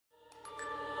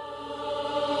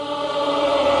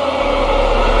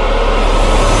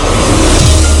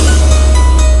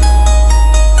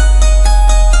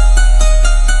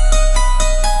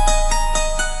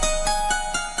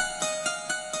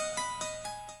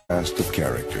cast of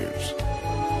characters.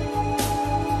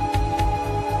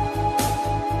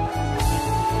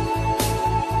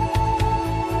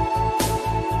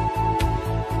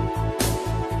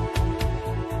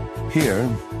 Here,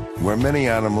 where many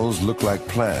animals look like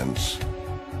plants,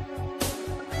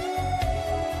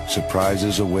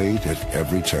 surprises await at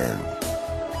every turn.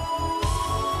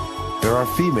 There are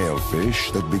female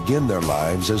fish that begin their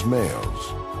lives as males,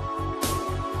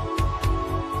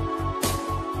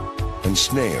 and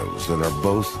snails that are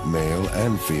both male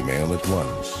and female at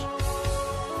once.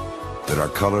 There are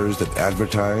colors that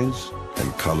advertise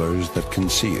and colors that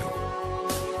conceal.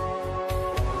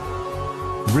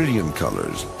 Brilliant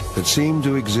colors that seem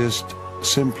to exist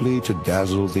simply to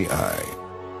dazzle the eye.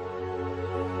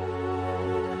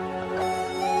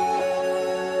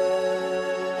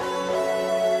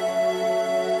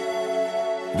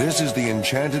 This is the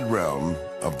enchanted realm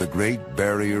of the Great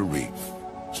Barrier Reef,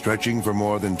 stretching for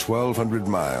more than 1,200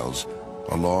 miles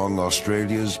along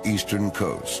Australia's eastern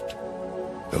coast.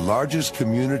 The largest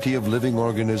community of living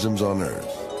organisms on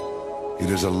Earth. It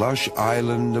is a lush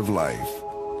island of life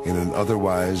in an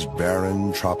otherwise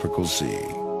barren tropical sea.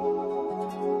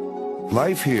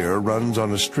 Life here runs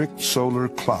on a strict solar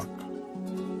clock.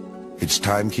 Its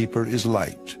timekeeper is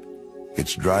light,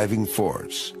 its driving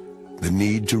force, the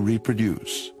need to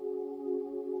reproduce,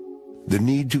 the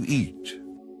need to eat,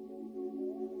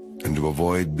 and to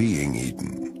avoid being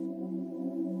eaten.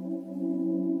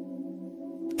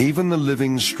 Even the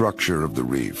living structure of the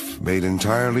reef, made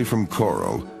entirely from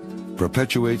coral,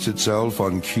 perpetuates itself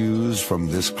on cues from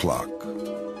this clock,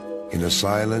 in a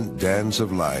silent dance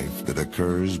of life that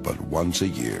occurs but once a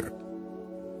year.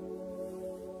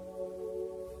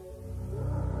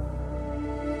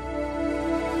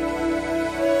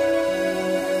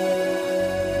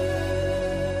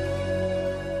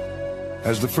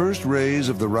 As the first rays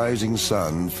of the rising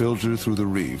sun filter through the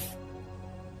reef,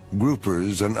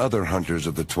 groupers and other hunters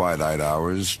of the twilight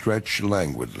hours stretch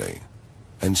languidly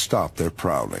and stop their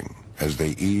prowling as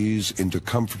they ease into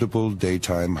comfortable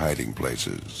daytime hiding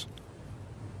places.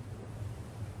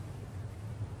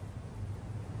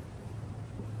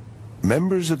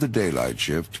 Members of the daylight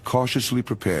shift cautiously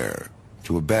prepare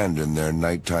to abandon their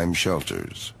nighttime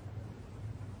shelters.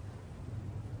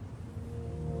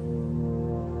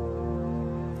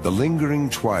 The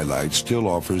lingering twilight still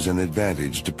offers an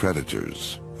advantage to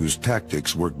predators, whose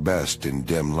tactics work best in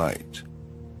dim light.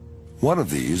 One of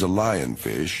these, a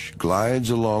lionfish, glides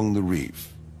along the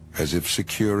reef, as if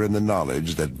secure in the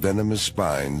knowledge that venomous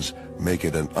spines make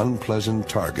it an unpleasant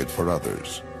target for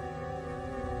others.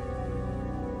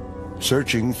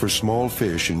 Searching for small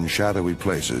fish in shadowy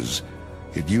places,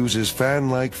 it uses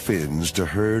fan-like fins to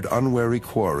herd unwary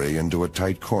quarry into a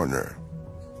tight corner.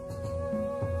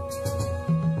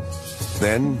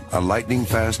 Then, a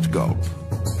lightning-fast gulp,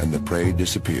 and the prey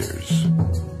disappears.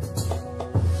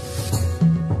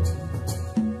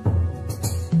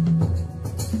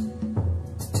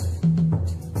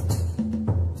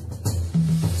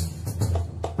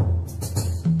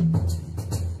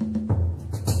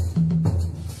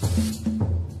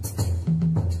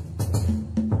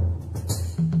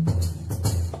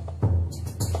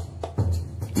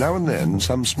 Now and then,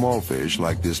 some small fish,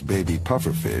 like this baby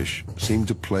pufferfish, seem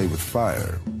to play with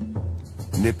fire,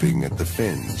 nipping at the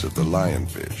fins of the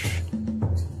lionfish.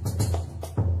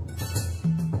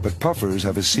 But puffers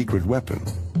have a secret weapon.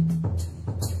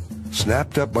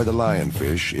 Snapped up by the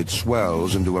lionfish, it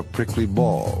swells into a prickly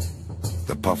ball.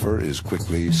 The puffer is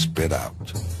quickly spit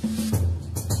out.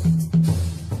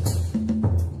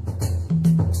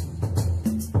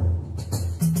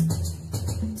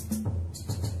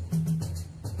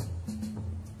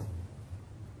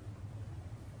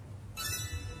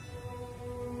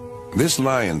 This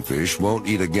lionfish won't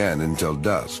eat again until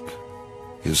dusk.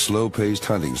 His slow-paced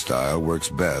hunting style works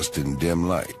best in dim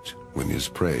light, when his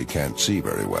prey can't see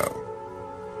very well.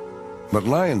 But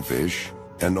lionfish,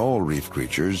 and all reef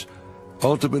creatures,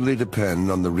 ultimately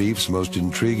depend on the reef's most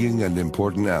intriguing and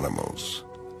important animals,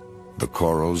 the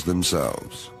corals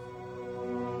themselves.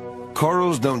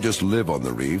 Corals don't just live on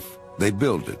the reef, they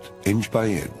build it, inch by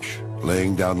inch,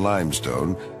 laying down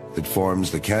limestone that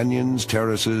forms the canyons,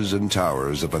 terraces, and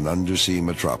towers of an undersea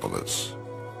metropolis.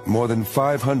 More than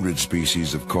 500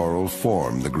 species of coral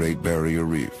form the Great Barrier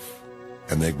Reef,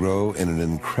 and they grow in an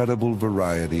incredible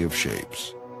variety of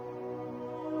shapes.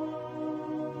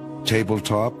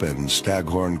 Tabletop and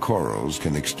staghorn corals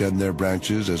can extend their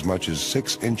branches as much as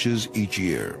 6 inches each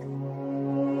year.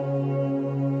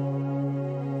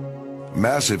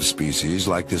 Massive species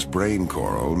like this brain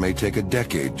coral may take a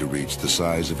decade to reach the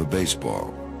size of a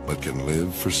baseball, but can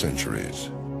live for centuries.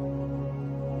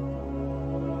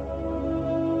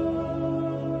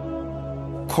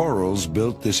 corals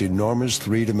built this enormous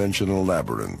three-dimensional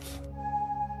labyrinth.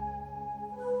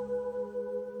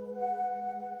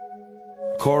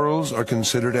 Corals are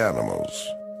considered animals,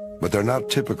 but they're not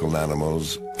typical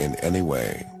animals in any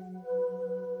way.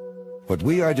 What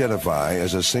we identify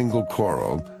as a single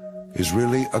coral is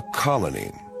really a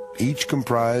colony, each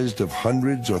comprised of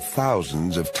hundreds or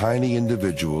thousands of tiny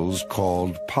individuals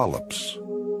called polyps.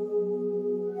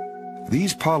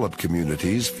 These polyp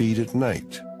communities feed at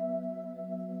night.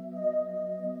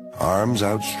 Arms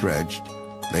outstretched,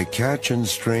 they catch and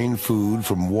strain food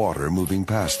from water moving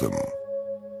past them.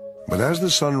 But as the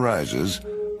sun rises,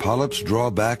 polyps draw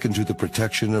back into the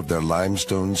protection of their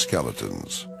limestone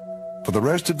skeletons. For the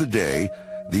rest of the day,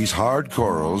 these hard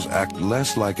corals act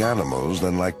less like animals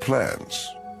than like plants,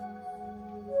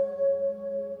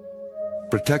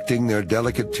 protecting their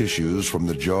delicate tissues from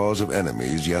the jaws of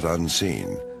enemies yet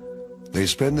unseen. They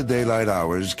spend the daylight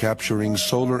hours capturing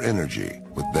solar energy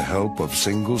with the help of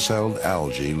single-celled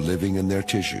algae living in their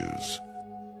tissues.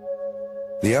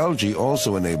 The algae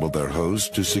also enable their hosts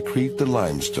to secrete the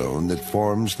limestone that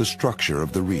forms the structure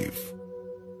of the reef.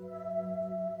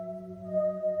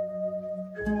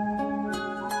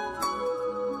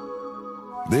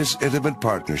 This intimate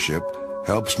partnership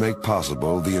helps make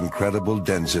possible the incredible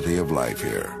density of life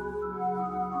here.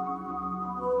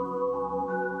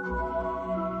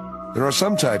 There are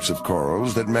some types of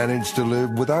corals that manage to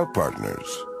live without partners.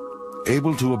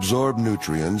 Able to absorb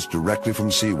nutrients directly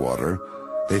from seawater,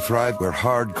 they thrive where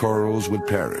hard corals would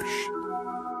perish.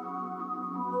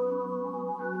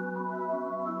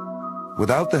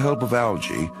 Without the help of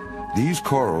algae, these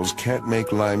corals can't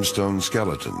make limestone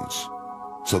skeletons,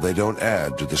 so they don't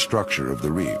add to the structure of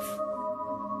the reef.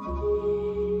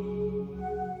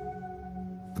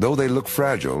 Though they look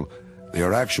fragile, they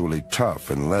are actually tough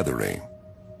and leathery.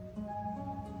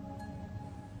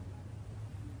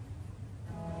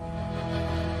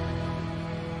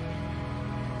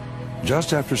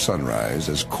 Just after sunrise,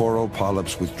 as coral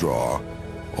polyps withdraw,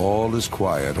 all is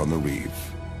quiet on the reef.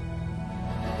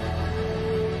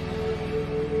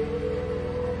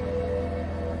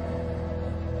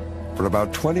 For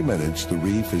about 20 minutes, the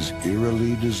reef is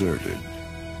eerily deserted.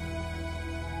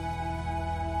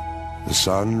 The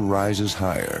sun rises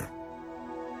higher.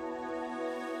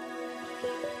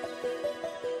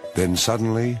 Then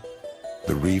suddenly,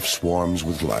 the reef swarms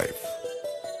with life.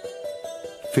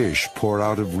 Fish pour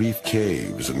out of reef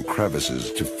caves and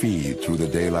crevices to feed through the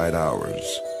daylight hours.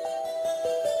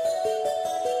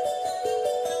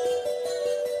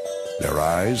 Their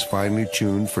eyes, finely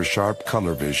tuned for sharp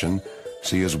color vision,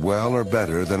 see as well or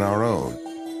better than our own.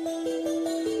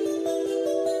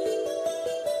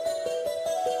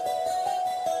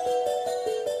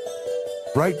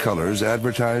 Bright colors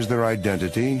advertise their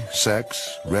identity,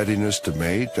 sex, readiness to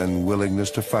mate, and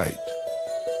willingness to fight.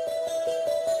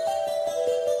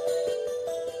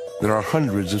 There are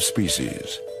hundreds of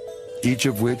species, each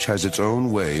of which has its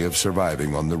own way of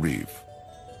surviving on the reef.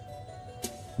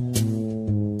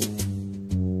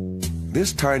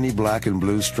 This tiny black and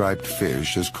blue striped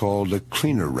fish is called a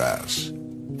cleaner wrasse,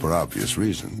 for obvious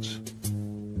reasons.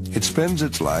 It spends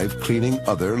its life cleaning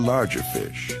other larger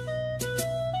fish,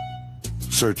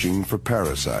 searching for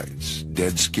parasites,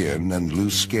 dead skin, and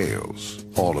loose scales,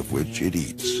 all of which it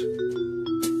eats.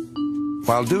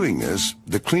 While doing this,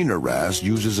 the cleaner wrasse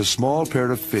uses a small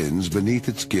pair of fins beneath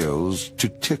its gills to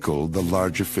tickle the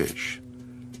larger fish.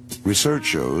 Research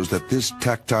shows that this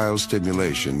tactile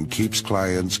stimulation keeps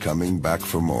clients coming back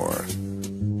for more.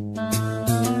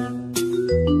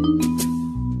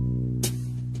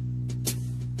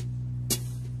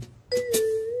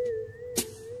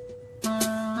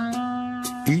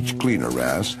 Each cleaner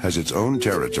wrasse has its own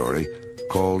territory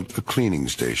called a cleaning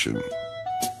station.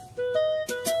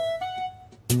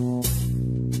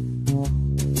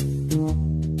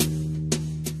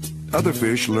 Other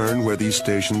fish learn where these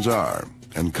stations are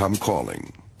and come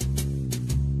calling,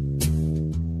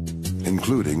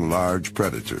 including large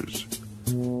predators.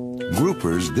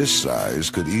 Groupers this size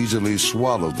could easily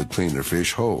swallow the cleaner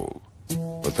fish whole,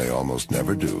 but they almost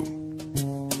never do.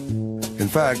 In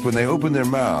fact, when they open their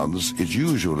mouths, it's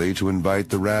usually to invite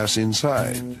the wrasse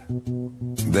inside.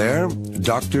 There,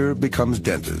 doctor becomes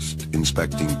dentist,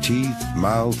 inspecting teeth,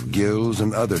 mouth, gills,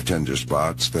 and other tender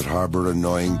spots that harbor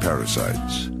annoying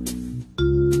parasites.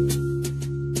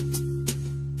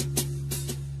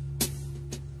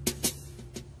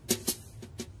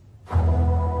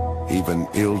 Even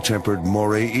ill-tempered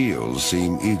moray eels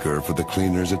seem eager for the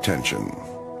cleaner's attention.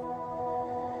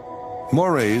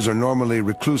 Morays are normally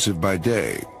reclusive by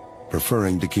day,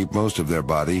 preferring to keep most of their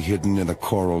body hidden in a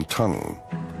coral tunnel.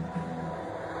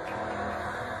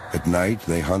 At night,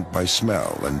 they hunt by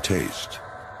smell and taste.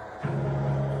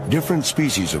 Different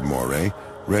species of moray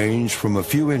range from a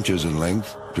few inches in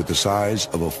length to the size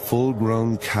of a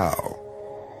full-grown cow.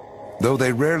 Though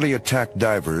they rarely attack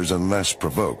divers unless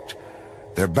provoked,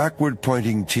 their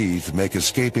backward-pointing teeth make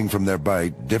escaping from their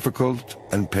bite difficult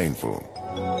and painful.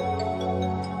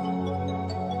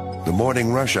 The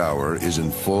morning rush hour is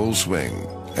in full swing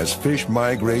as fish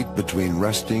migrate between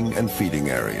resting and feeding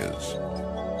areas.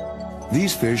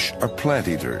 These fish are plant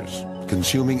eaters,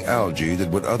 consuming algae that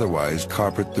would otherwise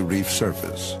carpet the reef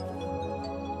surface.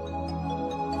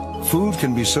 Food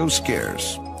can be so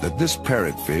scarce that this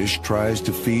parrotfish tries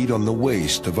to feed on the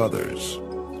waste of others,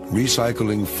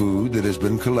 recycling food that has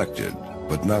been collected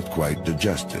but not quite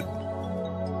digested.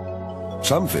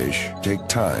 Some fish take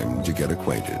time to get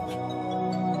acquainted.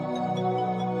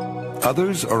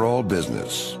 Others are all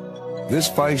business. This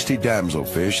feisty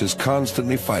damselfish is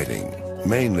constantly fighting,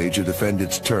 mainly to defend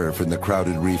its turf in the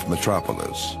crowded reef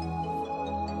metropolis.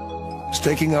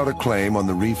 Staking out a claim on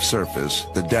the reef surface,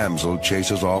 the damsel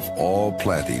chases off all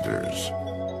plant eaters.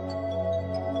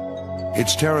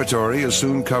 Its territory is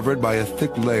soon covered by a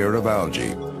thick layer of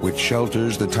algae, which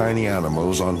shelters the tiny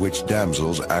animals on which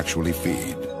damsels actually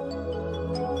feed.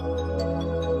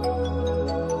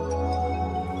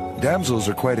 Damsels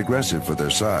are quite aggressive for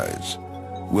their size,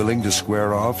 willing to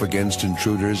square off against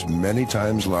intruders many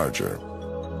times larger.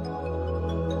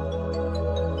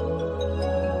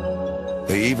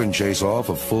 They even chase off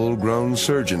a full-grown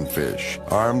surgeonfish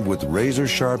armed with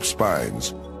razor-sharp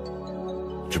spines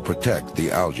to protect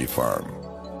the algae farm.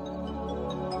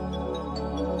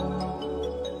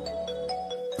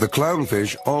 The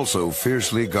clownfish also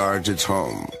fiercely guards its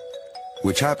home,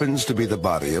 which happens to be the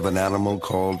body of an animal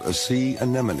called a sea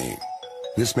anemone.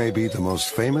 This may be the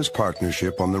most famous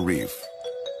partnership on the reef.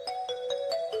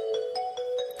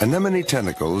 Anemone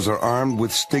tentacles are armed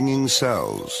with stinging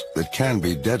cells that can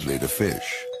be deadly to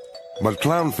fish. But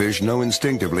clownfish know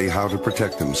instinctively how to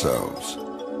protect themselves.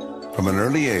 From an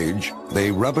early age,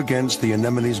 they rub against the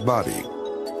anemone's body,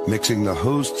 mixing the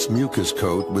host's mucus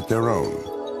coat with their own.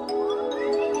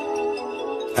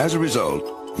 As a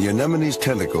result, the anemone's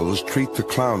tentacles treat the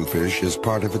clownfish as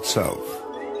part of itself,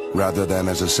 rather than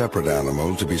as a separate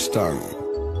animal to be stung.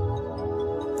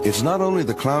 It's not only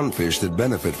the clownfish that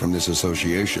benefit from this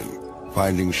association,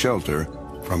 finding shelter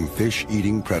from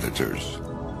fish-eating predators.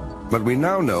 But we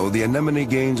now know the anemone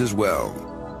gains as well.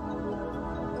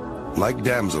 Like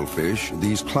damselfish,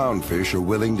 these clownfish are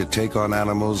willing to take on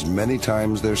animals many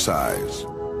times their size,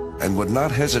 and would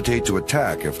not hesitate to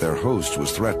attack if their host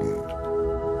was threatened.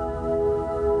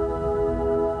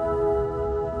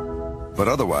 But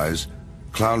otherwise,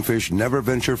 clownfish never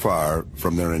venture far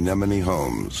from their anemone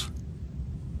homes.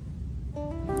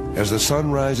 As the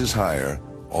sun rises higher,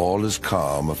 all is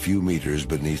calm a few meters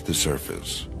beneath the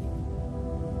surface.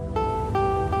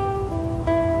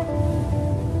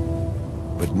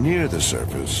 But near the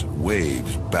surface,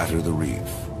 waves batter the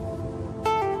reef.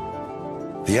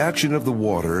 The action of the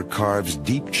water carves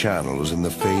deep channels in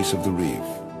the face of the reef.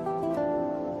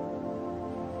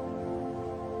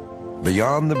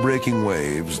 Beyond the breaking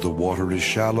waves, the water is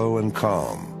shallow and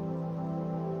calm.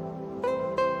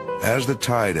 As the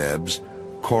tide ebbs,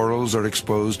 corals are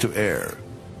exposed to air.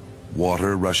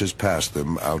 Water rushes past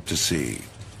them out to sea.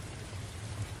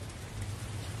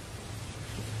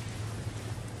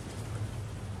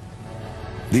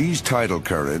 These tidal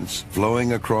currents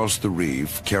flowing across the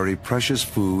reef carry precious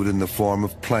food in the form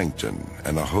of plankton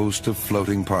and a host of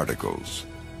floating particles.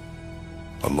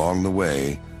 Along the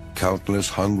way, countless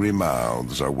hungry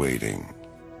mouths are waiting.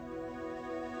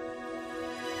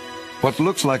 What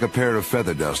looks like a pair of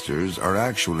feather dusters are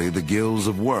actually the gills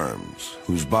of worms,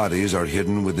 whose bodies are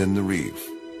hidden within the reef.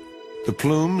 The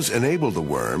plumes enable the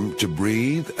worm to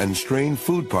breathe and strain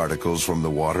food particles from the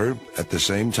water at the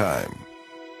same time.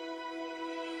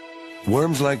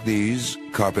 Worms like these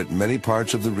carpet many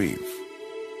parts of the reef.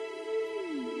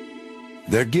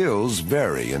 Their gills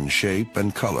vary in shape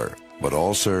and color, but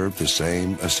all serve the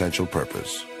same essential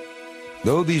purpose.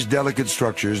 Though these delicate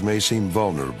structures may seem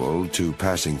vulnerable to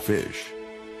passing fish,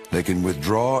 they can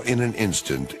withdraw in an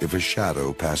instant if a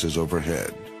shadow passes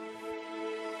overhead.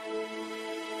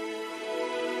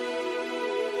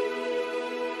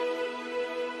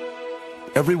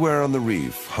 Everywhere on the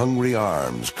reef, hungry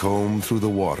arms comb through the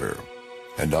water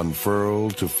and unfurl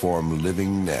to form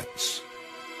living nets.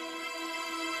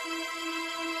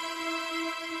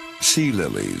 Sea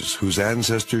lilies, whose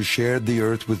ancestors shared the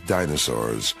earth with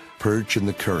dinosaurs, perch in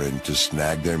the current to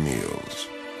snag their meals.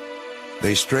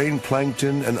 They strain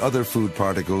plankton and other food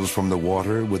particles from the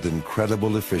water with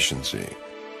incredible efficiency.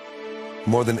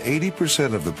 More than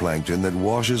 80% of the plankton that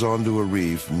washes onto a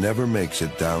reef never makes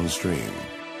it downstream.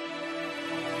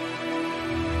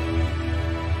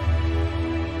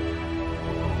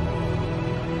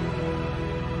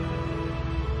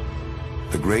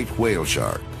 The great whale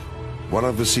shark, one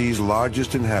of the sea's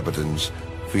largest inhabitants,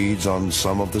 feeds on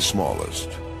some of the smallest.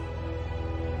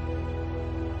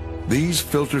 These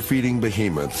filter-feeding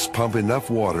behemoths pump enough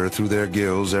water through their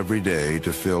gills every day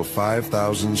to fill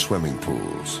 5,000 swimming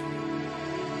pools.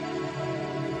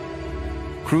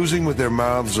 Cruising with their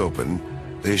mouths open,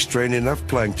 they strain enough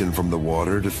plankton from the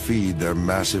water to feed their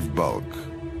massive bulk,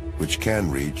 which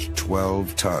can reach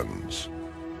 12 tons.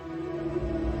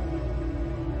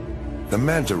 The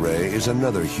manta ray is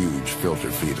another huge filter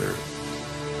feeder.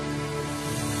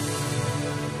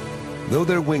 Though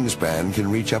their wingspan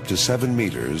can reach up to 7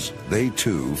 meters, they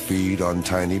too feed on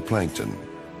tiny plankton.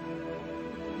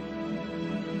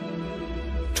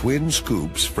 Twin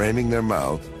scoops framing their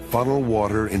mouth funnel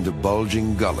water into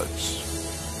bulging gullets.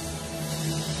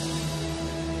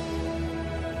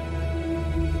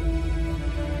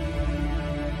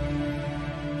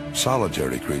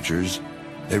 Solitary creatures,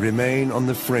 they remain on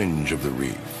the fringe of the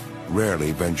reef,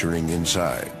 rarely venturing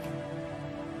inside.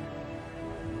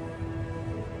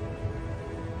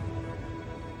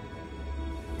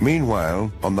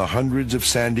 Meanwhile, on the hundreds of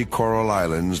sandy coral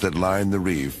islands that line the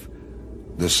reef,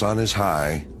 the sun is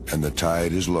high and the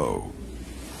tide is low.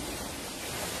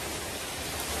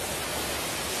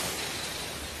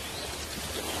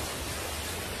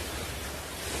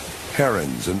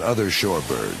 Herons and other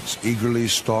shorebirds eagerly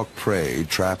stalk prey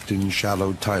trapped in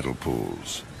shallow tidal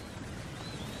pools.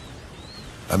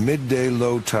 A midday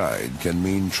low tide can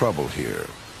mean trouble here,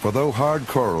 for though hard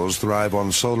corals thrive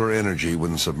on solar energy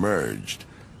when submerged,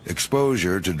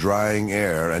 exposure to drying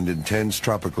air and intense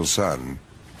tropical sun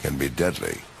can be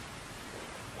deadly.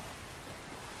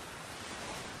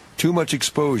 Too much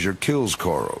exposure kills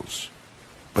corals,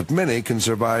 but many can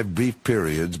survive brief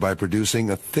periods by producing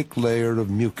a thick layer of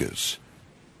mucus,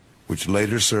 which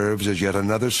later serves as yet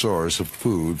another source of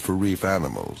food for reef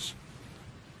animals.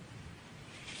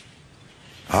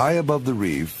 High above the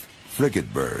reef,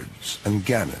 frigate birds and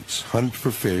gannets hunt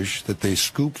for fish that they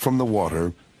scoop from the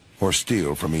water or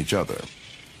steal from each other.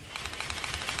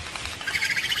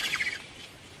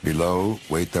 Below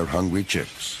wait their hungry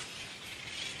chicks.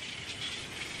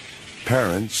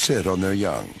 Parents sit on their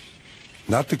young,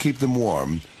 not to keep them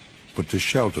warm, but to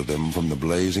shelter them from the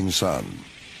blazing sun.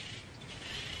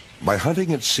 By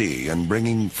hunting at sea and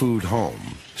bringing food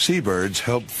home, seabirds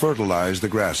help fertilize the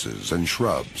grasses and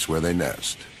shrubs where they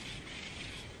nest.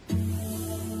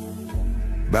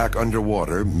 Back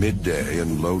underwater, midday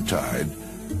and low tide,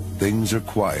 things are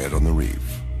quiet on the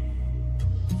reef.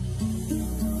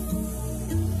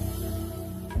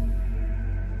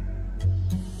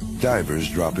 Divers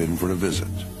drop in for a visit.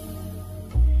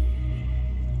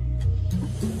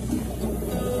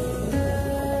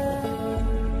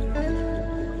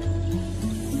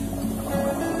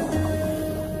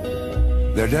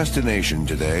 Their destination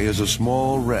today is a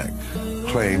small wreck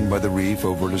claimed by the reef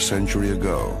over a century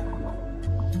ago.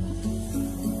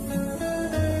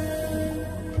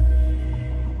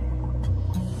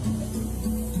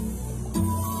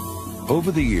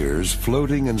 Over the years,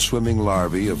 floating and swimming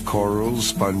larvae of corals,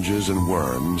 sponges, and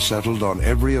worms settled on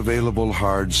every available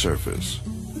hard surface.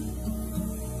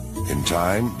 In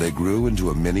time, they grew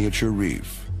into a miniature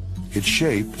reef. Its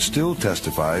shape still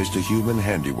testifies to human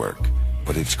handiwork,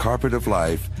 but its carpet of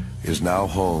life is now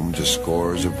home to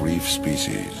scores of reef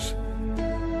species.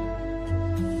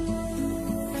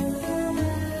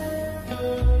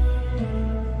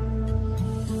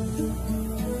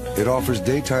 It offers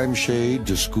daytime shade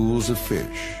to schools of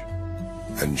fish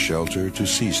and shelter to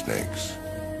sea snakes.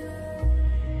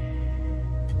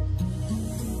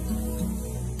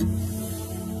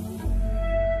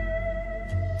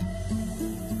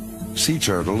 Sea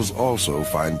turtles also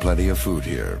find plenty of food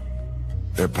here.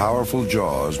 Their powerful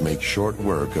jaws make short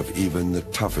work of even the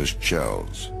toughest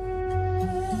shells.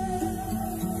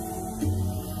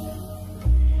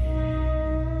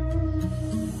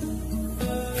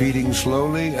 Feeding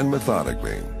slowly and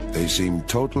methodically, they seem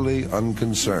totally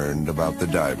unconcerned about the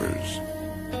divers.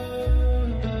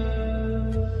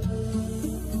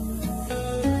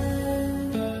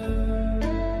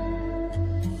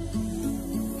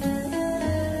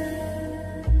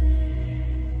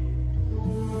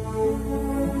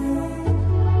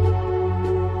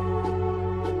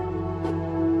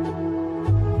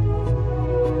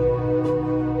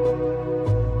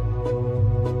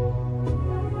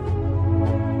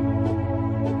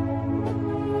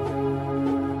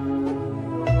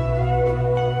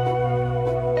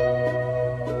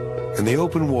 the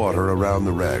open water around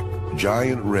the wreck,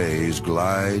 giant rays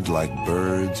glide like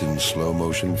birds in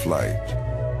slow-motion flight.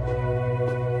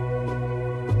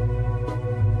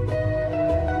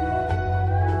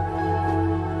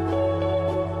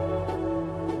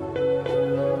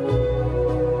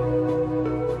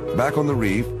 Back on the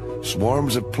reef,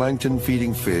 swarms of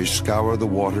plankton-feeding fish scour the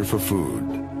water for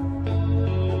food.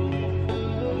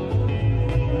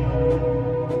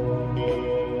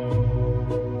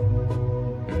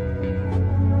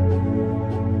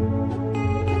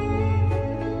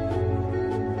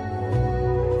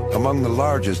 Among the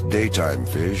largest daytime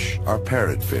fish are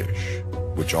parrotfish,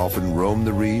 which often roam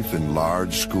the reef in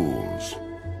large schools.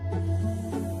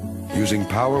 Using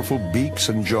powerful beaks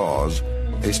and jaws,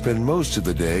 they spend most of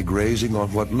the day grazing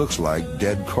on what looks like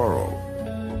dead coral.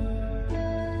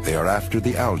 They are after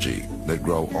the algae that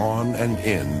grow on and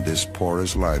in this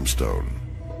porous limestone.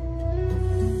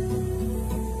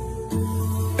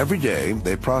 Every day,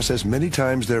 they process many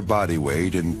times their body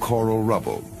weight in coral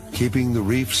rubble, keeping the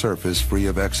reef surface free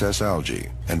of excess algae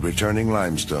and returning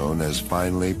limestone as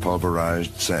finely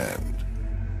pulverized sand.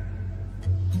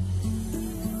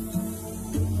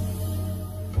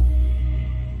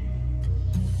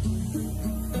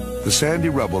 The sandy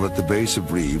rubble at the base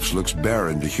of reefs looks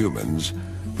barren to humans,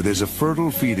 but is a fertile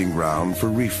feeding ground for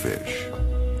reef fish.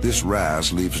 This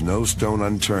wrasse leaves no stone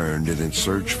unturned in its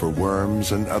search for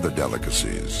worms and other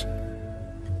delicacies.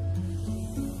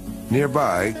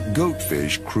 Nearby,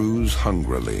 goatfish cruise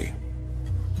hungrily.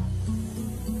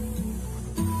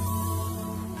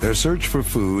 Their search for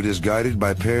food is guided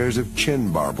by pairs of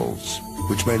chin barbels,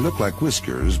 which may look like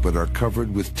whiskers but are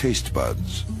covered with taste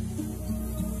buds.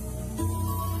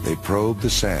 They probe the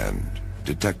sand,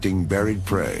 detecting buried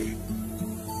prey.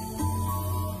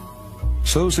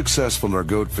 So successful are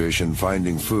goatfish in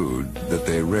finding food that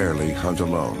they rarely hunt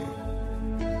alone.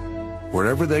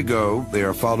 Wherever they go, they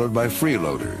are followed by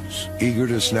freeloaders, eager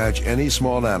to snatch any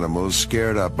small animals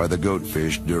scared up by the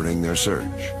goatfish during their search.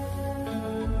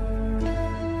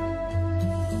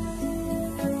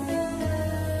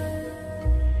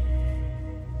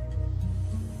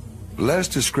 Less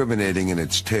discriminating in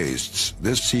its tastes,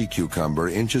 this sea cucumber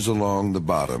inches along the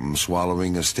bottom,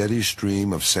 swallowing a steady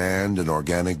stream of sand and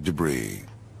organic debris.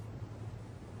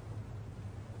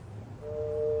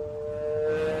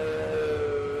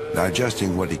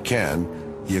 Digesting what he can,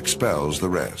 he expels the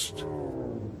rest.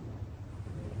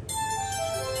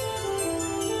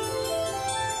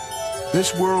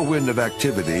 This whirlwind of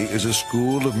activity is a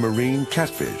school of marine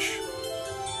catfish.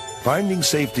 Finding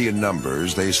safety in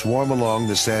numbers, they swarm along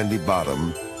the sandy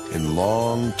bottom in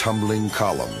long, tumbling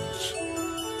columns.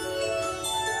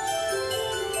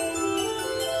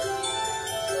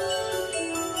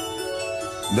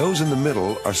 Those in the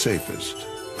middle are safest,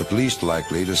 but least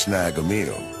likely to snag a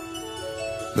meal.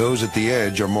 Those at the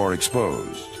edge are more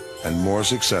exposed and more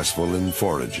successful in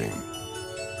foraging.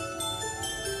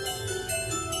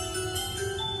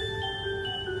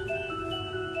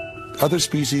 Other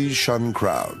species shun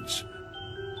crowds.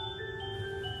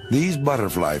 These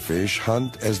butterfly fish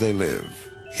hunt as they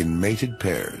live, in mated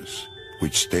pairs,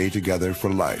 which stay together for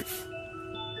life.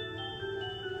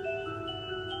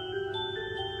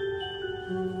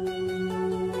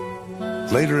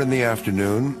 Later in the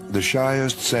afternoon, the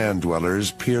shyest sand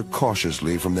dwellers peer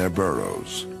cautiously from their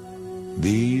burrows.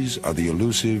 These are the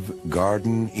elusive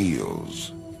garden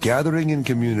eels. Gathering in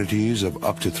communities of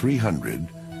up to 300,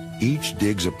 each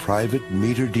digs a private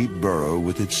meter-deep burrow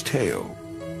with its tail.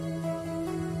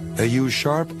 They use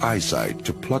sharp eyesight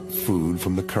to pluck food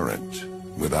from the current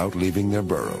without leaving their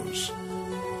burrows.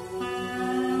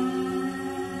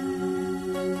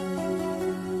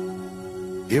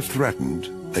 If threatened,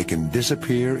 they can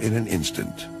disappear in an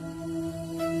instant.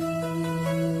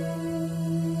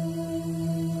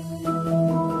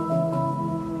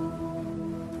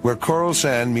 Where coral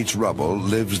sand meets rubble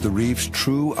lives the reef's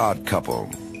true odd couple,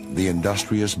 the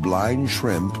industrious blind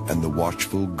shrimp and the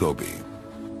watchful goby.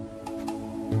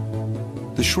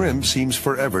 The shrimp seems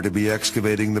forever to be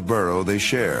excavating the burrow they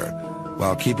share,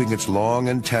 while keeping its long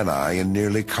antennae in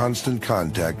nearly constant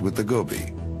contact with the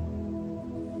goby.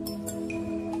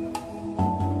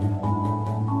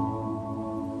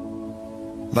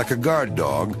 Like a guard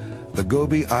dog, the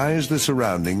goby eyes the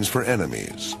surroundings for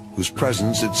enemies, whose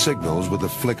presence it signals with a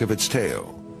flick of its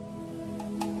tail.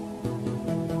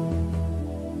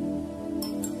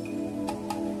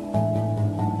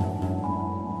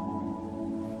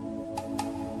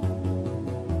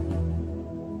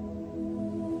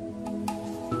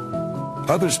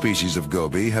 Other species of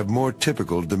goby have more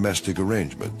typical domestic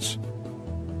arrangements.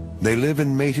 They live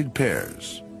in mated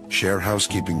pairs, share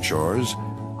housekeeping chores,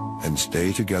 and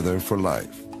stay together for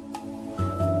life.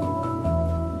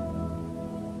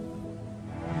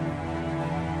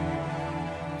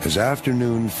 As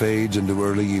afternoon fades into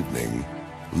early evening,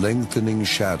 lengthening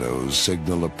shadows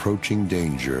signal approaching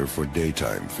danger for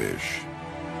daytime fish.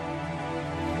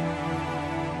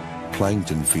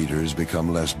 Plankton feeders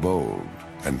become less bold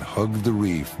and hug the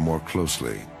reef more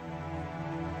closely.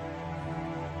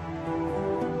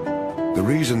 The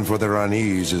reason for their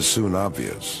unease is soon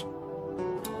obvious.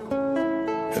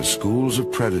 As schools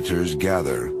of predators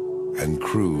gather and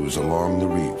cruise along the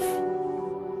reef.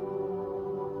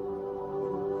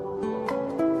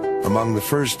 Among the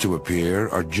first to appear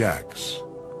are jacks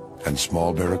and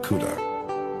small barracuda.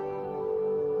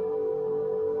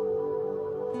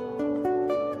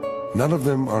 None of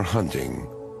them are hunting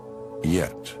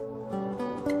yet.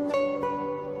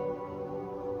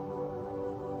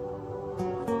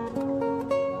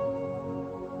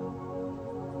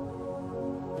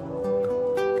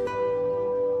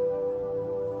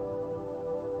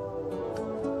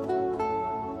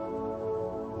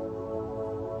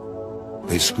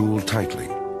 They school tightly,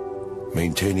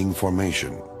 maintaining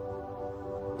formation.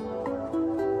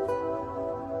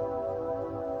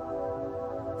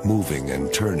 Moving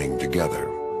and turning together.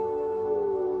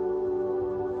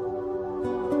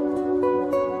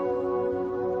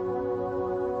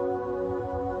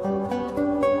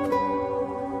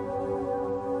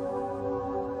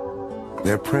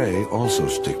 Their prey also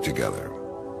stick together.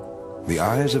 The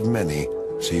eyes of many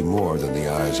see more than the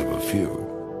eyes of a few.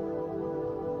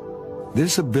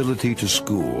 This ability to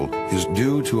school is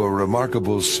due to a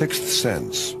remarkable sixth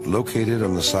sense located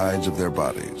on the sides of their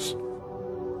bodies.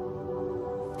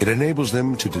 It enables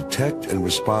them to detect and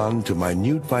respond to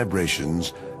minute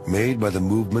vibrations made by the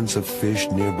movements of fish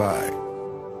nearby.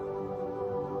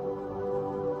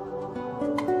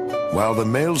 While the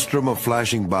maelstrom of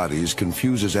flashing bodies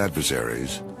confuses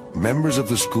adversaries, members of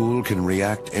the school can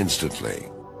react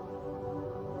instantly.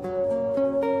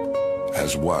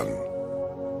 As one.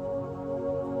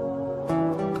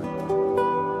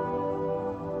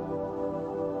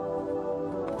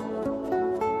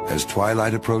 As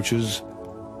twilight approaches,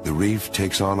 the reef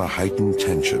takes on a heightened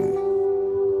tension.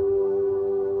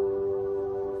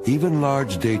 Even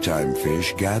large daytime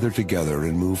fish gather together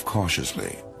and move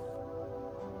cautiously.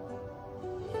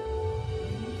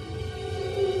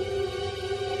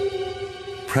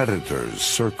 Predators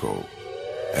circle,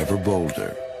 ever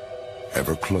bolder,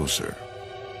 ever closer.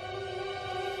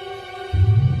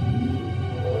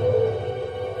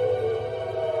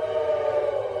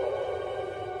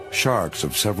 Sharks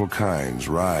of several kinds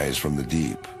rise from the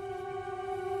deep.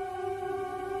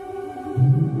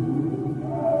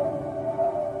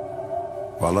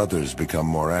 While others become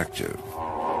more active.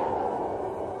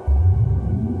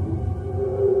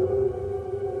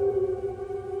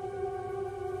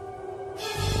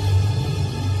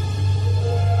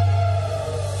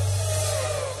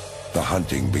 The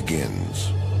hunting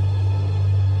begins.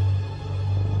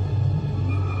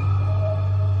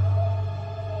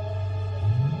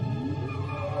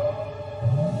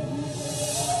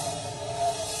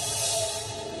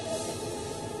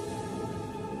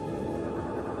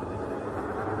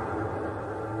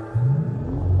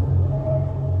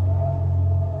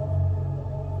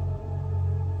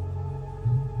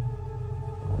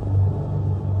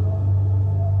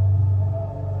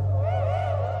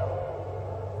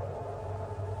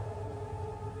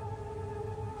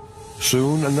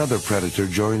 Soon another predator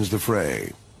joins the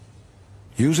fray.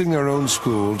 Using their own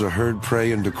school to herd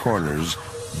prey into corners,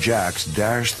 jacks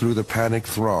dash through the panicked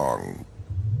throng.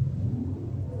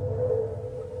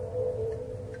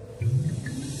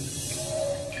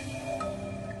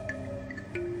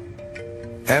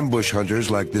 Ambush hunters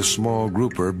like this small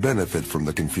grouper benefit from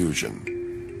the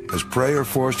confusion. As prey are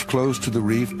forced close to the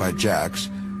reef by jacks,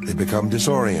 they become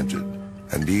disoriented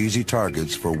and easy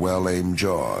targets for well-aimed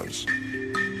jaws.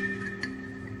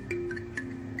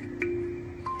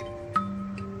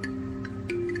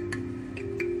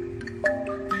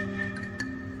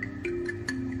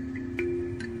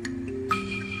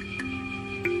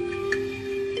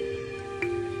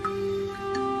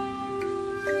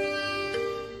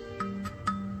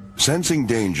 Sensing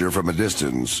danger from a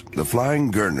distance, the flying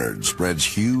gurnard spreads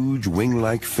huge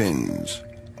wing-like fins,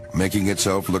 making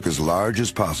itself look as large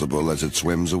as possible as it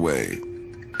swims away.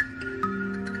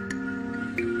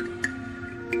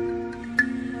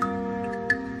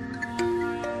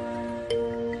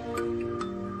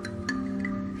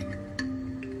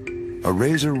 A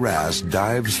razor wrasse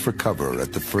dives for cover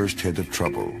at the first hint of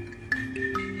trouble.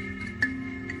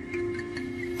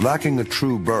 Lacking a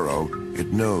true burrow,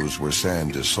 it knows where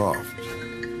sand is soft.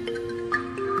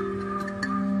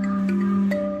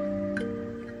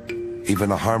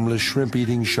 Even a harmless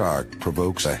shrimp-eating shark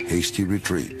provokes a hasty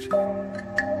retreat.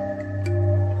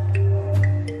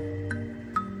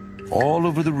 All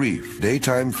over the reef,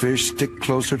 daytime fish stick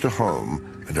closer to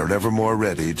home and are ever more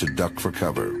ready to duck for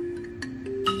cover.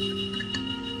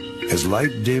 As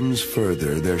light dims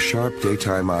further, their sharp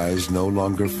daytime eyes no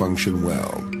longer function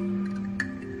well.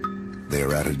 They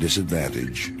are at a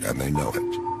disadvantage, and they know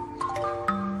it.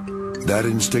 That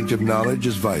instinctive knowledge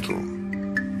is vital.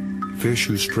 Fish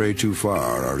who stray too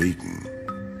far are eaten.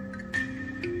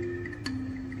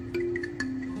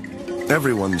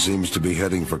 Everyone seems to be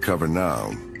heading for cover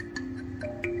now.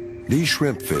 These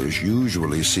shrimp fish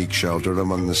usually seek shelter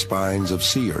among the spines of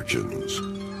sea urchins.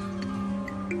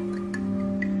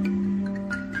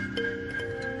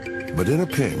 But in a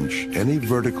pinch, any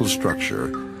vertical structure,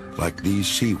 like these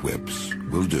sea whips,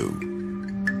 will do.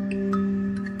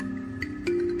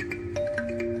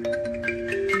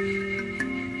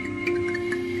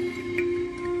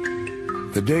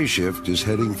 The day shift is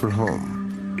heading for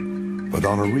home, but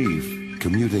on a reef,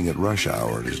 commuting at rush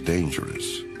hour is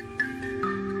dangerous.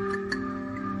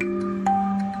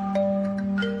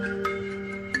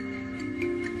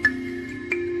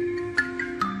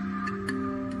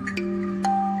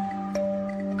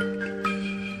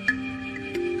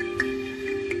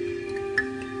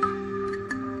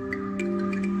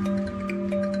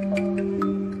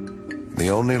 The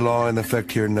only law in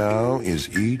effect here now is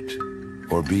eat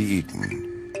or be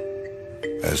eaten,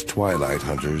 as twilight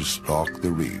hunters stalk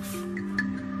the reef.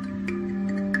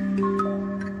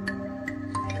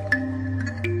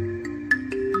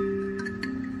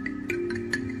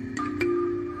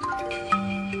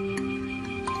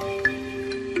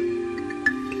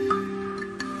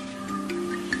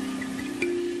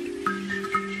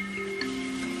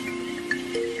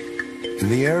 In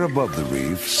the air above the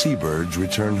reef, seabirds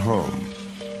return home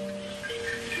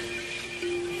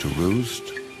to roost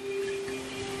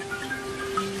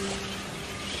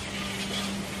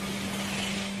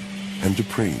and to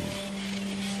preen.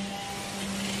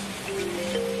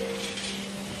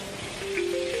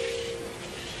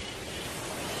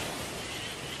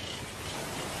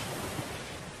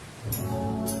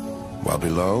 While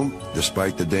below,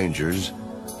 despite the dangers,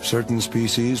 certain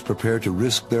species prepare to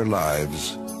risk their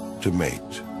lives to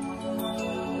mate.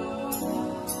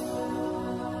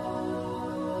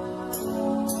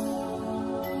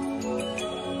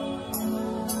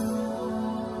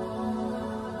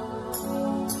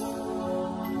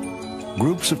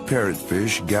 Groups of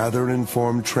parrotfish gather and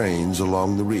form trains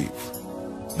along the reef.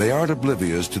 They aren't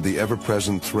oblivious to the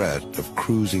ever-present threat of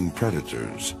cruising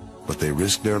predators, but they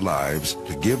risk their lives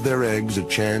to give their eggs a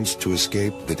chance to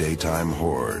escape the daytime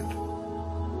horde.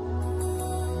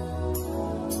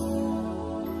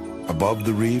 Above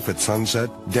the reef at sunset,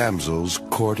 damsels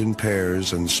court in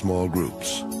pairs and small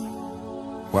groups,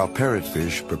 while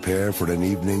parrotfish prepare for an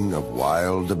evening of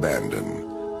wild abandon.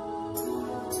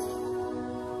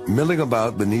 Milling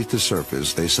about beneath the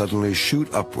surface, they suddenly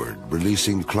shoot upward,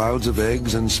 releasing clouds of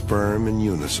eggs and sperm in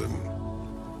unison.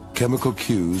 Chemical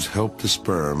cues help the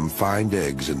sperm find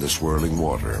eggs in the swirling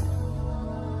water.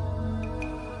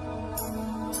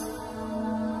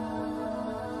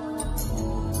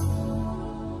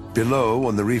 Below,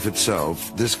 on the reef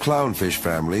itself, this clownfish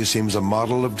family seems a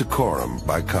model of decorum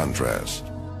by contrast.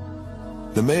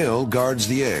 The male guards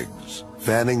the eggs,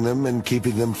 fanning them and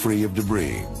keeping them free of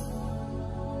debris.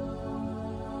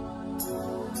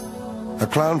 A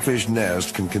clownfish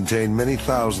nest can contain many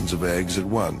thousands of eggs at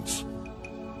once,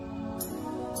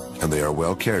 and they are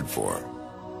well cared for.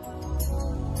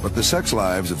 But the sex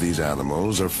lives of these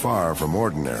animals are far from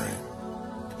ordinary.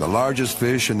 The largest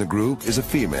fish in the group is a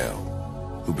female,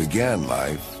 who began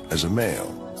life as a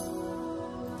male.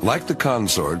 Like the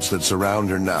consorts that surround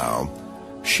her now,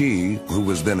 she, who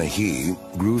was then a he,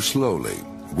 grew slowly,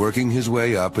 working his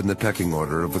way up in the pecking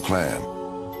order of the clan.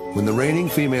 When the reigning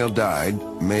female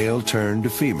died, male turned to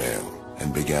female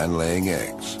and began laying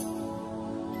eggs.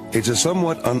 It's a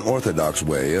somewhat unorthodox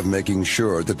way of making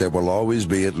sure that there will always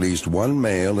be at least one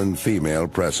male and female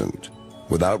present,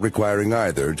 without requiring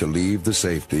either to leave the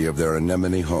safety of their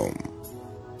anemone home.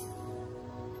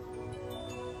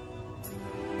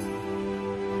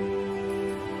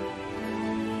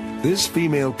 This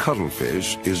female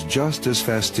cuttlefish is just as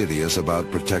fastidious about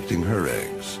protecting her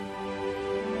eggs.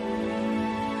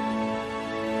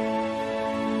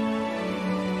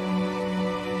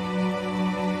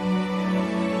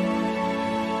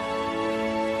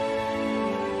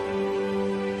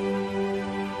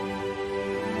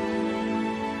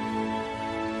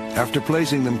 After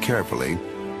placing them carefully,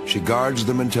 she guards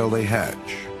them until they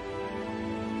hatch.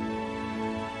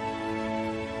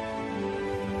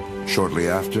 Shortly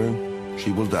after,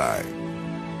 she will die.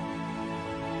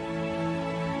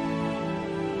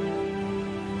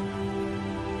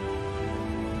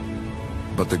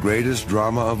 But the greatest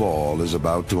drama of all is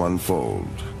about to unfold.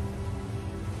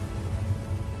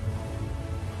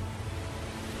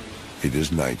 It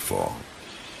is nightfall.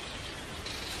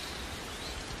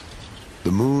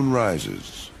 The moon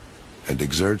rises and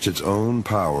exerts its own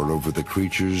power over the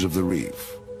creatures of the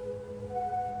reef.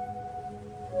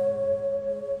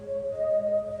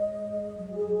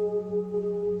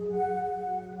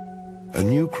 A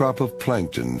new crop of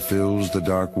plankton fills the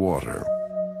dark water,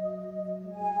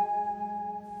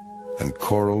 and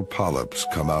coral polyps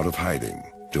come out of hiding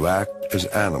to act as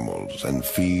animals and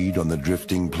feed on the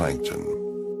drifting plankton.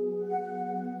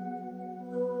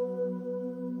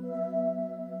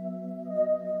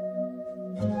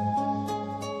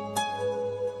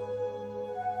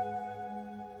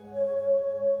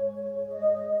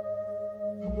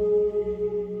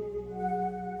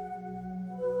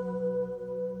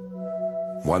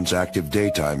 Once active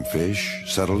daytime fish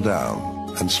settle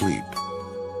down and sleep.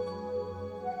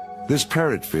 This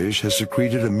parrotfish has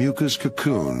secreted a mucus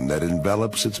cocoon that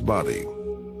envelops its body.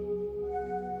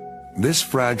 This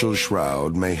fragile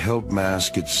shroud may help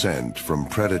mask its scent from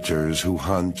predators who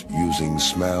hunt using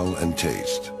smell and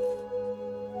taste.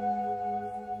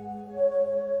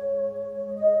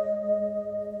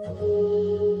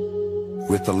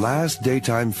 With the last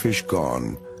daytime fish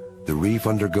gone, the reef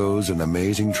undergoes an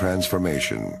amazing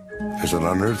transformation as an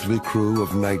unearthly crew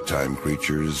of nighttime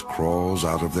creatures crawls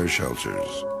out of their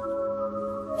shelters.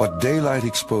 What daylight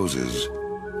exposes,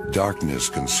 darkness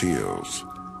conceals,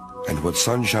 and what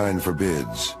sunshine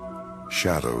forbids,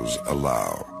 shadows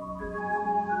allow.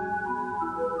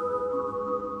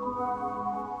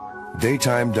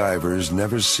 Daytime divers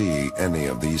never see any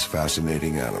of these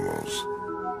fascinating animals.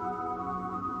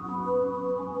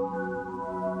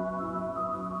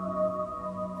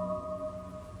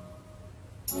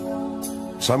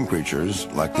 Some creatures,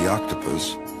 like the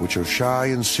octopus, which are shy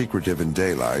and secretive in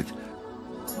daylight,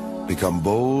 become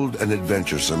bold and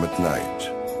adventuresome at night.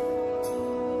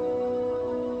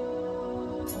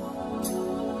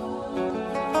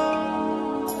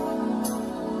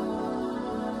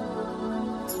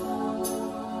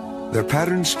 Their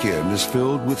patterned skin is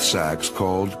filled with sacs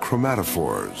called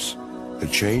chromatophores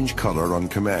that change color on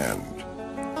command.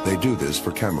 They do this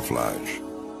for camouflage.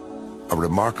 A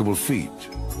remarkable feat,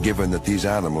 given that these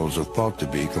animals are thought to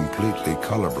be completely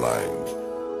colorblind.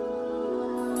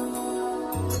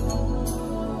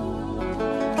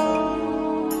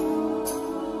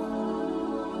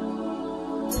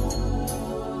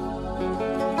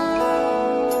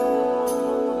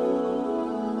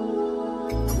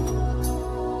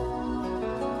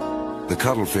 The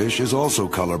cuttlefish is also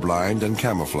colorblind and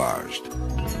camouflaged,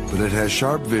 but it has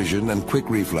sharp vision and quick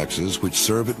reflexes which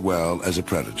serve it well as a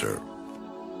predator.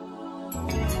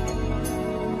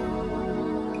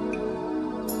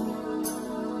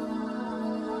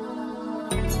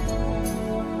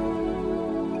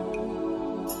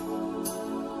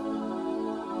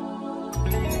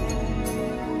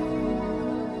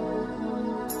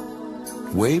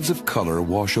 Waves of color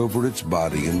wash over its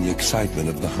body in the excitement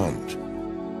of the hunt.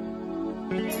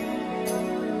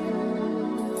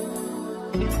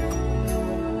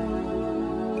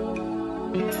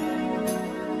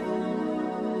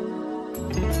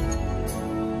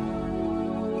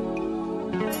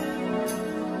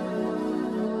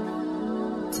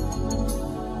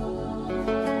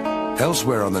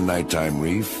 Elsewhere on the nighttime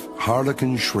reef,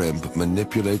 harlequin shrimp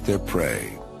manipulate their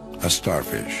prey, a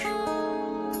starfish.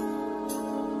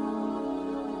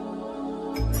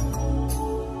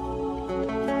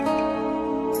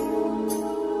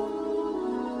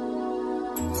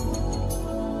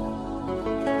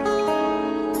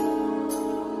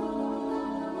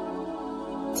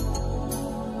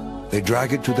 They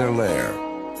drag it to their lair,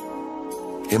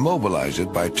 immobilize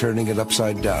it by turning it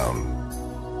upside down.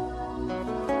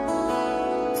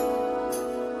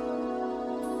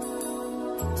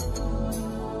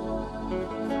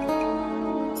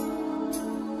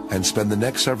 And spend the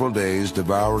next several days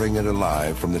devouring it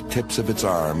alive from the tips of its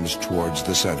arms towards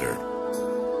the center.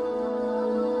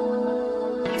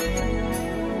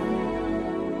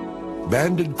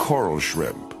 Banded coral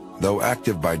shrimp, though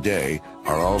active by day,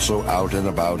 are also out and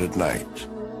about at night.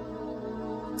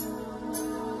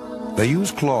 They use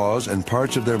claws and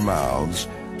parts of their mouths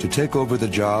to take over the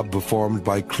job performed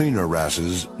by cleaner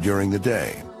wrasses during the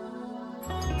day.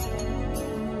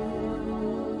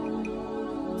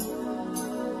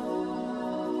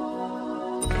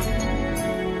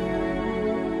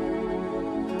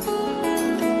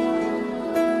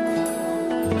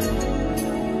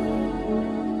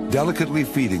 Delicately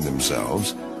feeding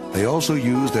themselves, they also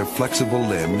use their flexible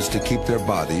limbs to keep their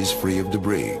bodies free of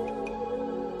debris.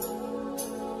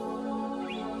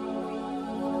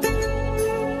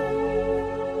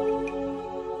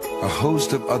 A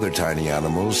host of other tiny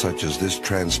animals, such as this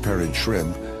transparent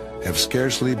shrimp, have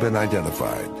scarcely been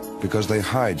identified because they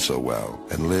hide so well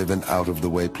and live in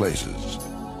out-of-the-way places.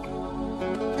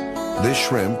 This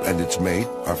shrimp and its mate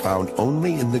are found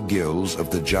only in the gills of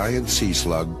the giant sea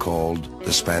slug called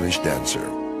the Spanish dancer.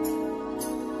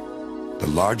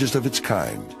 The largest of its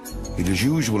kind, it is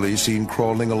usually seen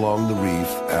crawling along the reef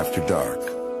after dark.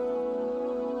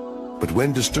 But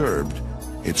when disturbed,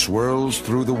 it swirls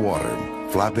through the water,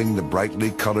 flapping the brightly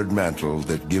colored mantle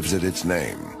that gives it its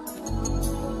name.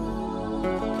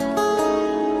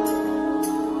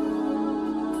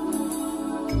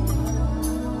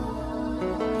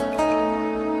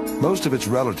 Most of its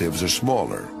relatives are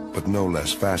smaller, but no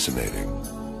less fascinating.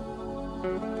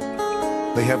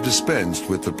 They have dispensed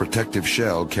with the protective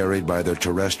shell carried by their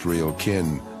terrestrial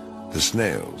kin, the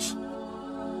snails.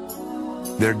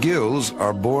 Their gills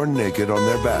are born naked on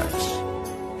their backs,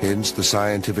 hence the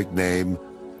scientific name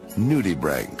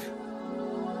nudibranch.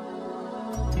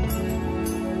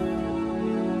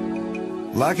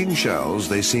 Lacking shells,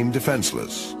 they seem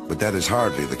defenseless, but that is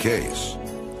hardly the case.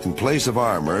 In place of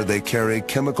armor, they carry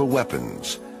chemical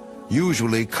weapons,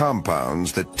 usually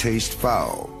compounds that taste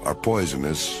foul, are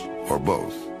poisonous, or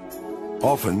both.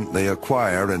 Often, they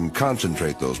acquire and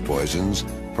concentrate those poisons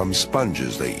from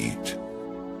sponges they eat.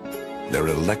 Their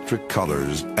electric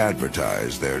colors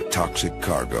advertise their toxic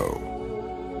cargo.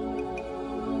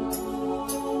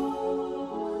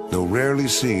 Though rarely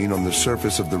seen on the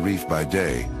surface of the reef by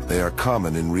day, they are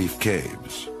common in reef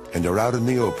caves and are out in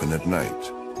the open at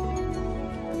night.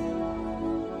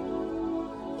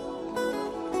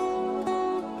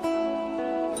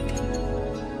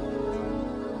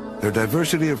 Their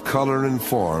diversity of color and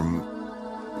form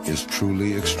is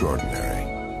truly extraordinary.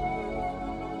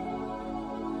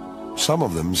 Some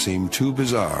of them seem too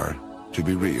bizarre to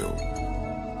be real.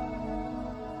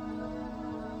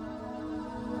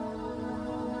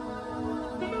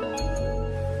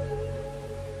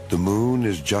 The moon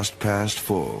is just past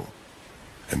full,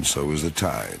 and so is the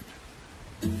tide.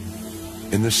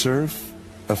 In the surf,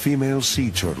 a female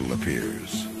sea turtle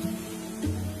appears.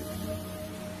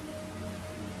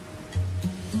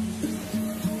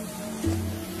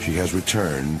 She has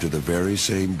returned to the very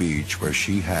same beach where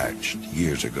she hatched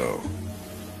years ago.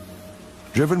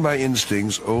 Driven by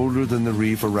instincts older than the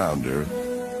reef around her,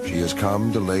 she has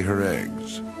come to lay her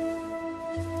eggs,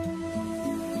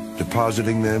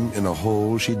 depositing them in a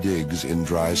hole she digs in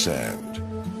dry sand.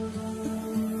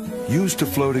 Used to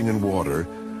floating in water,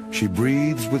 she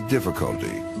breathes with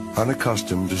difficulty,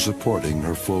 unaccustomed to supporting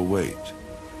her full weight.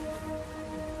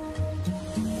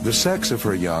 The sex of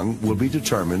her young will be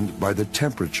determined by the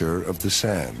temperature of the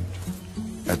sand.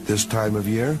 At this time of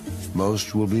year,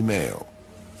 most will be male.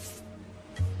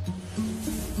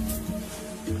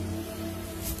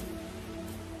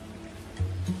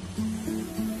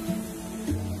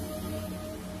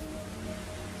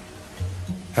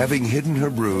 Having hidden her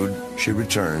brood, she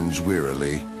returns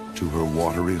wearily to her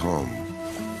watery home.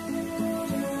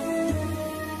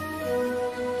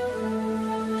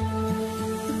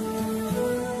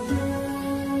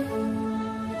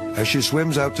 As she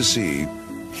swims out to sea,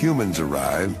 humans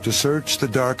arrive to search the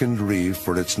darkened reef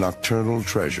for its nocturnal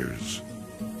treasures.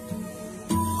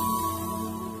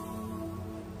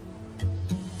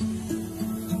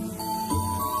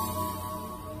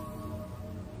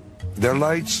 Their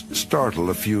lights startle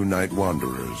a few night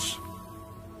wanderers.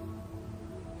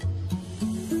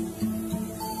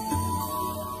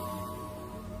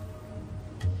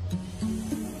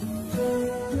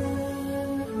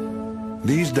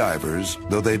 These divers,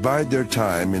 though they bide their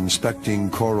time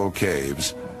inspecting coral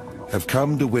caves, have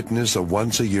come to witness a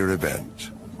once-a-year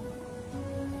event.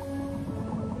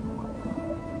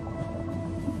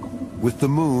 With the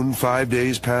moon 5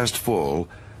 days past full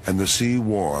and the sea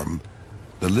warm,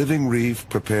 the living reef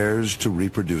prepares to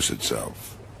reproduce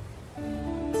itself.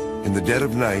 In the dead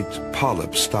of night,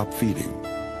 polyps stop feeding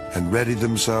and ready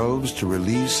themselves to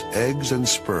release eggs and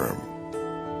sperm.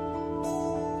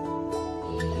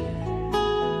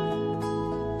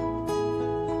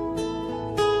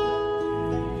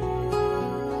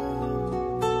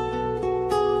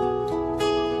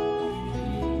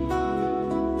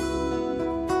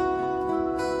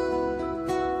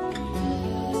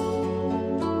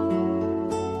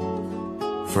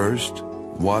 First,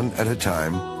 one at a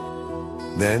time,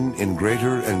 then in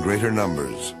greater and greater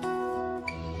numbers.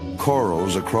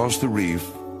 Corals across the reef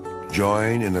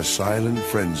join in a silent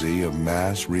frenzy of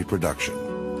mass reproduction.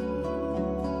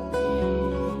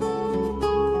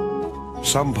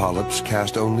 Some polyps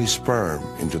cast only sperm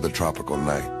into the tropical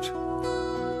night.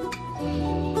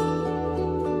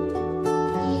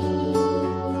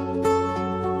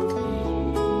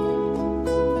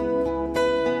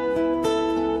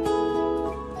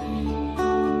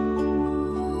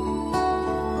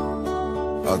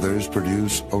 others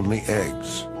produce only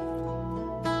eggs.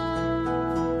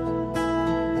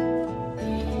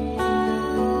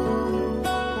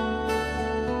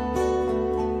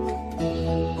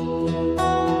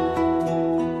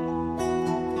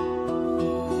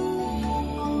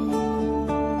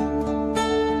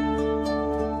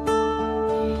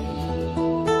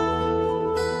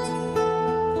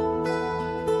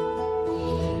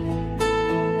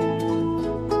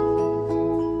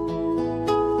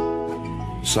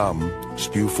 Some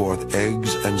spew forth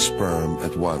eggs and sperm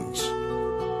at once.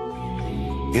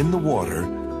 In the water,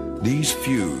 these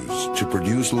fuse to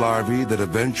produce larvae that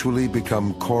eventually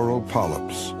become coral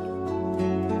polyps.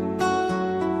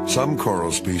 Some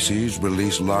coral species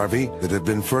release larvae that have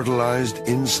been fertilized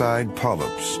inside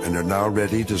polyps and are now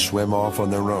ready to swim off on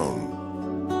their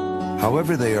own.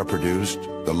 However they are produced,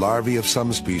 the larvae of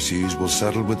some species will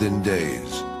settle within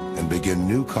days and begin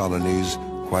new colonies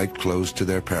quite close to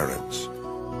their parents.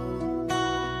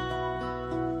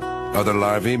 Other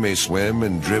larvae may swim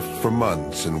and drift for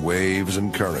months in waves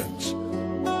and currents,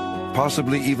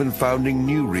 possibly even founding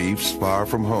new reefs far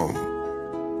from home.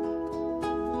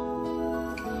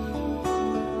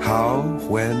 How,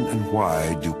 when, and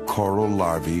why do coral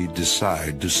larvae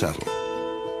decide to settle?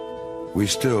 We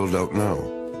still don't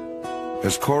know.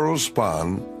 As corals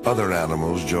spawn, other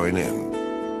animals join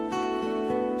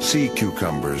in. Sea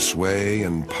cucumbers sway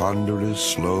in ponderous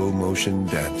slow-motion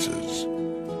dances,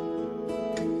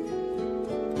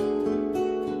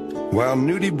 while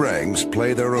nudibranchs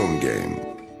play their own game.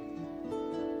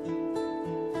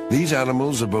 These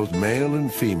animals are both male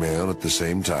and female at the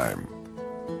same time,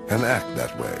 and act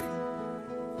that way.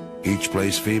 Each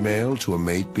plays female to a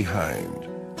mate behind,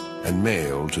 and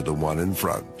male to the one in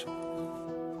front.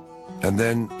 And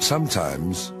then,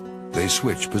 sometimes, they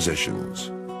switch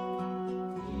positions.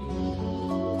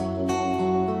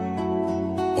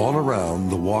 All around,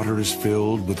 the water is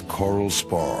filled with coral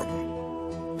spawn.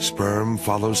 Sperm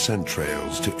follows scent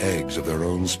trails to eggs of their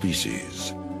own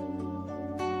species.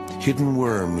 Hidden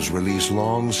worms release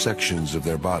long sections of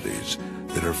their bodies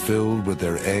that are filled with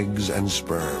their eggs and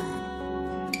sperm.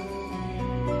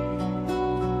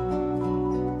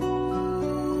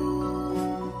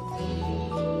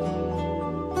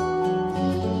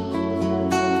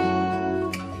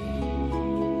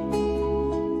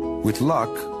 With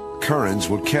luck, currents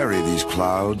will carry these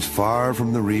clouds far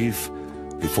from the reef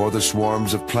before the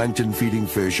swarms of plankton-feeding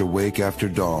fish awake after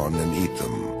dawn and eat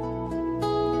them.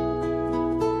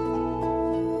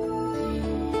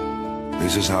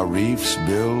 This is how reefs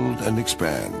build and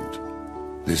expand.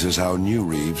 This is how new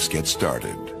reefs get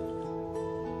started.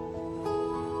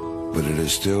 But it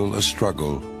is still a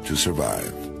struggle to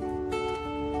survive.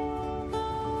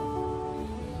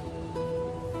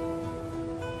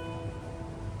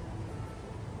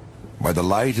 By the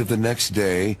light of the next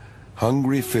day,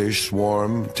 hungry fish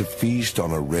swarm to feast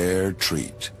on a rare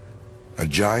treat, a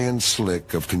giant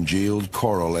slick of congealed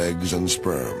coral eggs and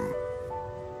sperm.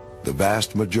 The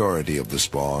vast majority of the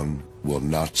spawn will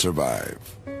not survive.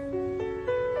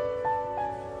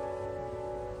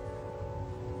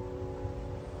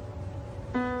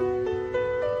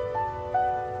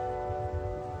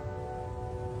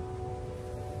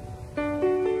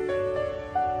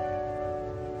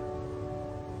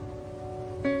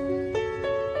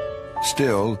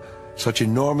 Still, such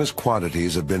enormous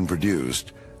quantities have been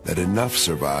produced that enough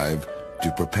survive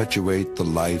to perpetuate the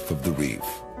life of the reef.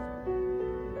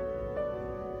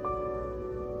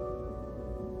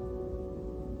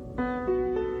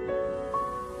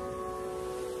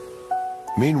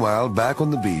 Meanwhile, back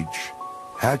on the beach,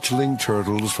 hatchling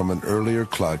turtles from an earlier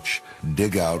clutch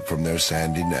dig out from their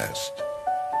sandy nest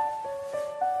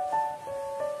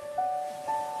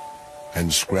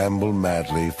and scramble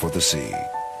madly for the sea.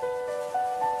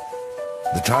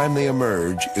 The time they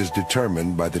emerge is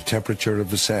determined by the temperature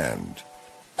of the sand.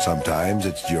 Sometimes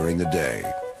it's during the day,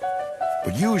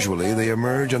 but usually they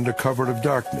emerge under cover of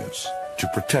darkness to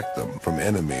protect them from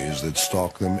enemies that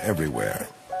stalk them everywhere.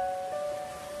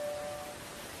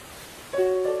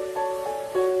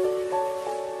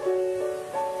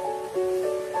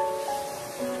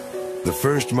 The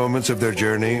first moments of their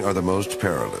journey are the most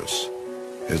perilous,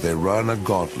 as they run a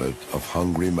gauntlet of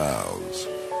hungry mouths.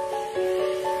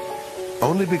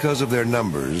 Only because of their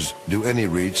numbers do any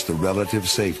reach the relative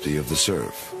safety of the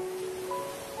surf.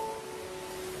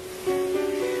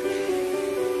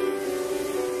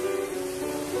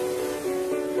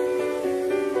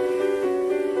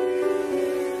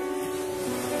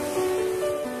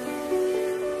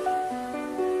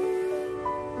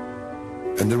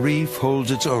 And the reef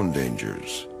holds its own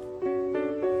dangers.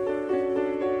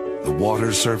 The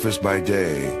water surface by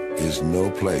day is no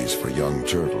place for young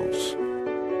turtles.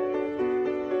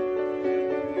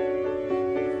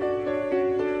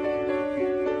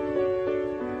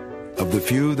 Of the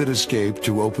few that escape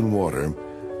to open water,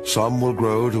 some will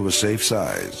grow to a safe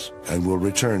size and will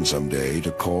return someday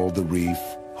to call the reef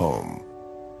home.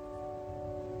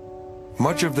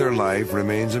 Much of their life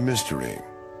remains a mystery,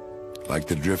 like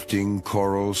the drifting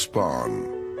coral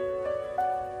spawn.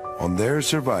 On their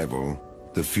survival,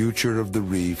 the future of the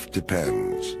reef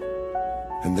depends,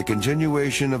 and the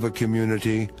continuation of a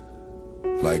community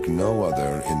like no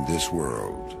other in this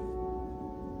world.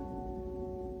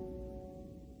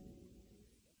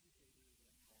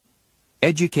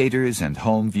 Educators and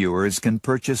home viewers can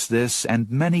purchase this and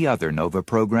many other NOVA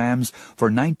programs for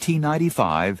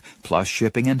 $19.95 plus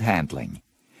shipping and handling.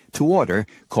 To order,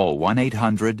 call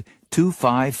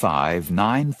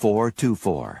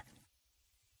 1-800-255-9424.